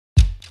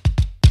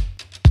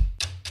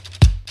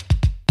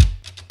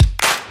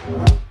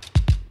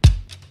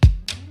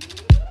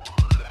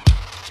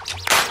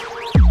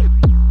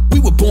We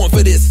were born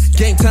for this.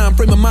 Game time,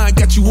 frame of mind,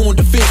 got you on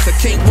defense. I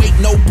can't wait,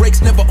 no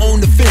breaks, never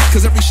on the fence.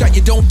 Cause every shot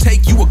you don't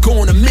take, you are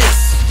gonna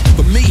miss.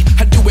 For me,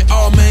 I do it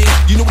all, man.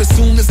 You know, as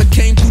soon as I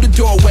came through the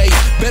doorway,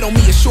 bet on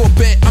me, a sure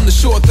bet, I'm the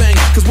sure thing.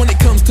 Cause when it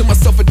comes to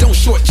myself, I don't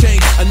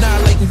shortchange.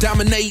 Annihilate and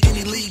dominate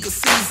any league or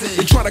season.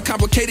 They try to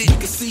complicate it, you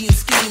can see them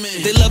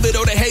scheming. They love it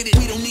or they hate it,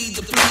 we don't need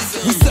to please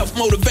them. We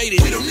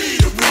self-motivated, we don't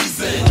need a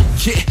reason.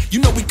 Yeah, you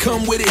know we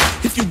come with it.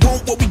 If you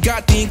want what we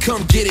got, then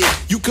come get it.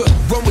 You could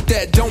run with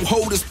that, don't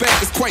hold us back,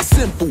 it's quite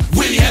simple.